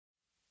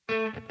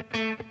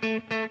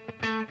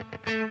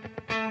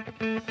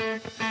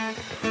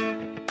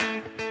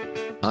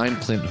I'm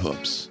Clint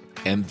Hoops,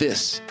 and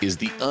this is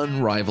the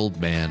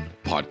Unrivaled Man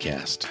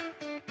podcast.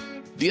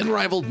 The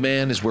Unrivaled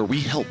Man is where we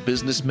help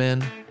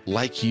businessmen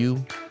like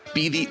you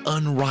be the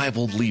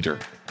unrivaled leader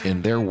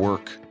in their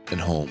work and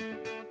home.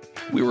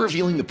 We're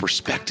revealing the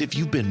perspective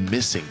you've been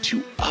missing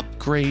to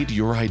upgrade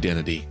your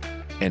identity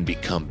and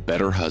become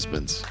better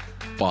husbands,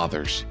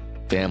 fathers,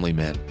 family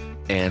men,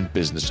 and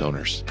business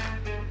owners.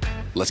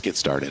 Let's get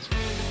started.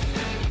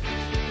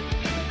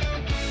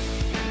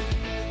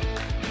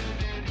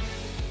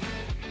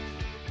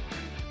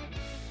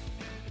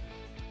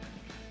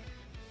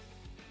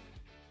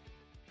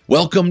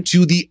 Welcome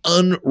to the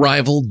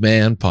Unrivaled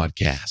Man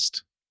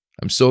podcast.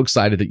 I'm so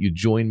excited that you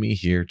joined me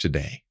here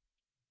today.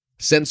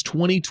 Since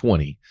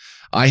 2020,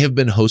 I have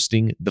been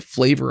hosting the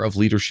Flavor of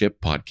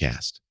Leadership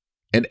podcast.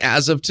 And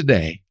as of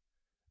today,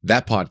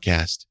 that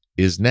podcast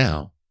is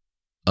now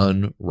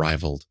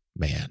Unrivaled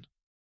Man.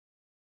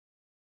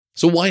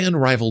 So why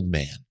Unrivaled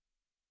Man,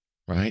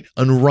 right?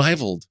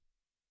 Unrivaled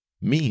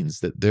means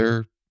that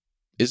there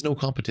is no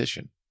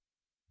competition.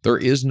 There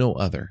is no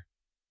other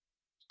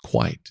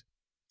quite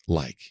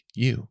like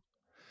you.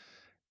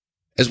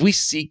 As we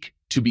seek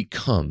to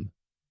become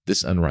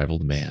this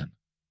unrivaled man,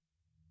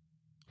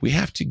 we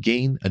have to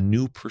gain a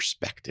new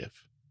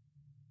perspective.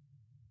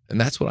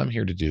 And that's what I'm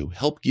here to do,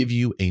 help give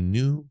you a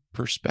new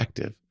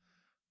perspective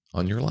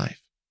on your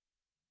life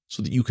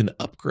so that you can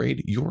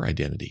upgrade your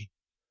identity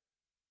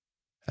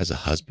as a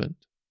husband,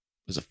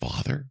 as a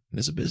father, and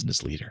as a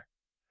business leader.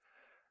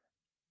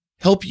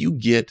 Help you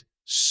get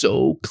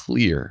so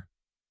clear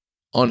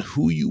on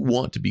who you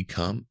want to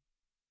become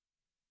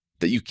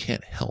that you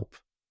can't help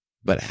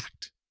but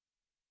act.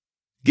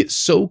 Get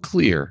so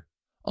clear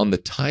on the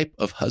type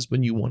of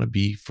husband you want to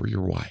be for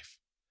your wife,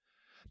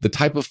 the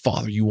type of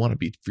father you want to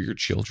be for your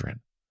children,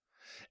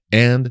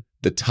 and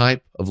the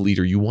type of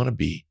leader you want to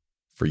be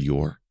for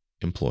your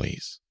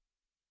employees.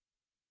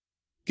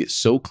 Get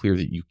so clear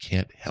that you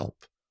can't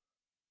help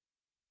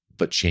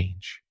but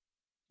change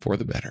for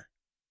the better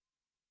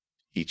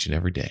each and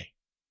every day.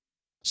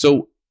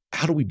 So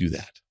how do we do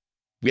that?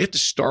 We have to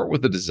start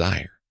with a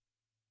desire.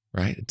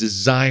 Right? A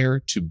desire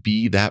to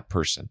be that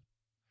person.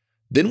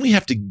 Then we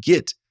have to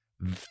get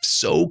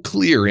so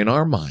clear in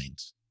our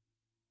minds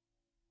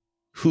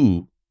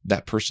who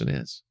that person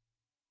is,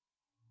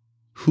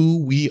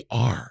 who we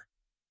are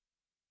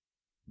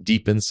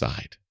deep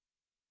inside,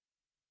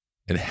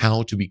 and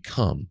how to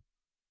become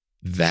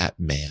that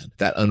man,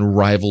 that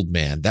unrivaled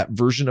man, that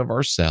version of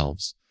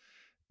ourselves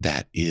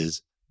that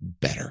is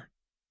better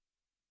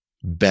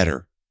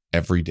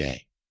every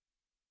day.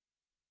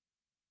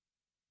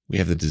 We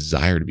have the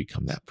desire to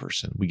become that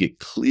person. We get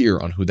clear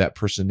on who that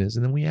person is,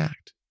 and then we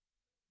act.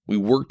 We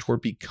work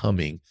toward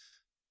becoming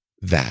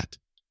that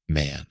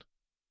man.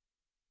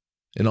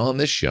 And on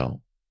this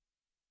show,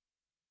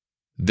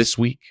 this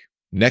week,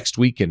 next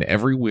week, and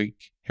every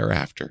week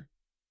hereafter,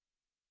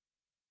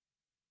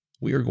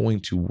 we are going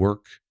to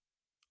work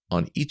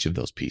on each of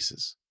those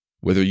pieces.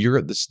 Whether you're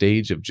at the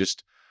stage of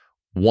just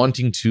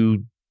wanting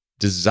to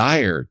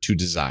desire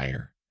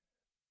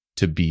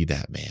to be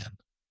that man,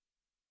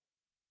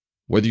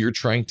 whether you're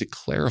trying to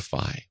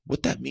clarify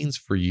what that means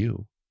for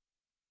you,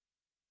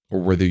 or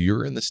whether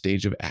you're in the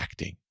stage of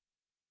acting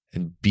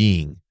and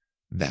being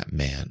that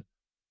man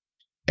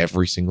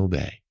every single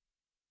day,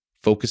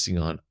 focusing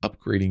on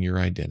upgrading your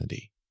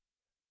identity,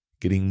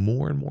 getting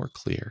more and more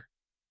clear,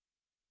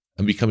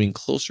 and becoming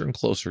closer and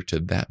closer to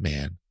that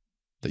man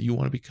that you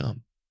want to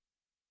become,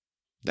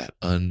 that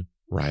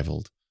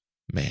unrivaled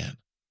man.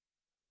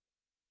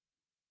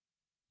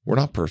 We're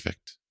not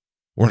perfect.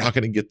 We're not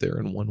going to get there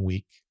in 1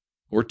 week,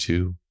 or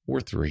 2, or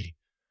 3,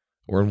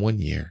 or in 1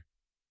 year.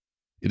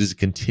 It is a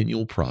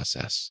continual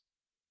process,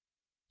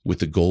 with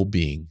the goal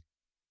being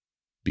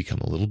become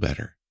a little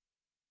better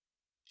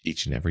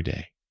each and every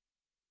day.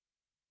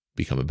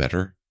 Become a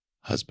better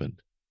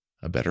husband,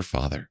 a better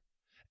father,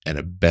 and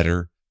a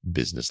better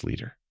business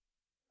leader,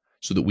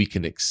 so that we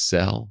can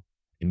excel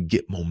and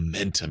get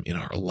momentum in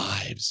our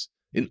lives,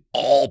 in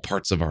all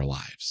parts of our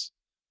lives,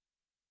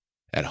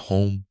 at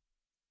home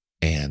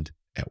and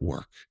at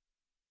work,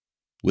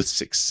 with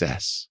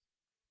success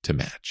to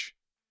match.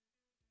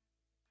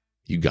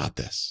 You got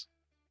this.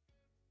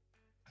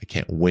 I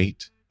can't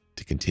wait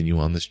to continue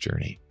on this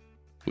journey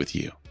with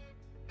you.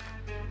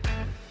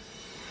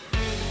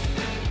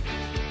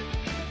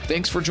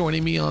 Thanks for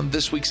joining me on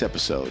this week's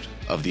episode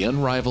of the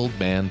Unrivaled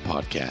Man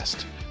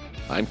podcast.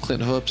 I'm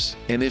Clint Hoops,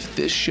 and if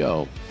this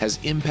show has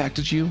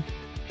impacted you,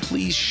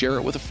 please share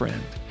it with a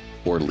friend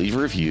or leave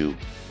a review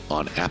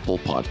on Apple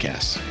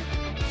Podcasts.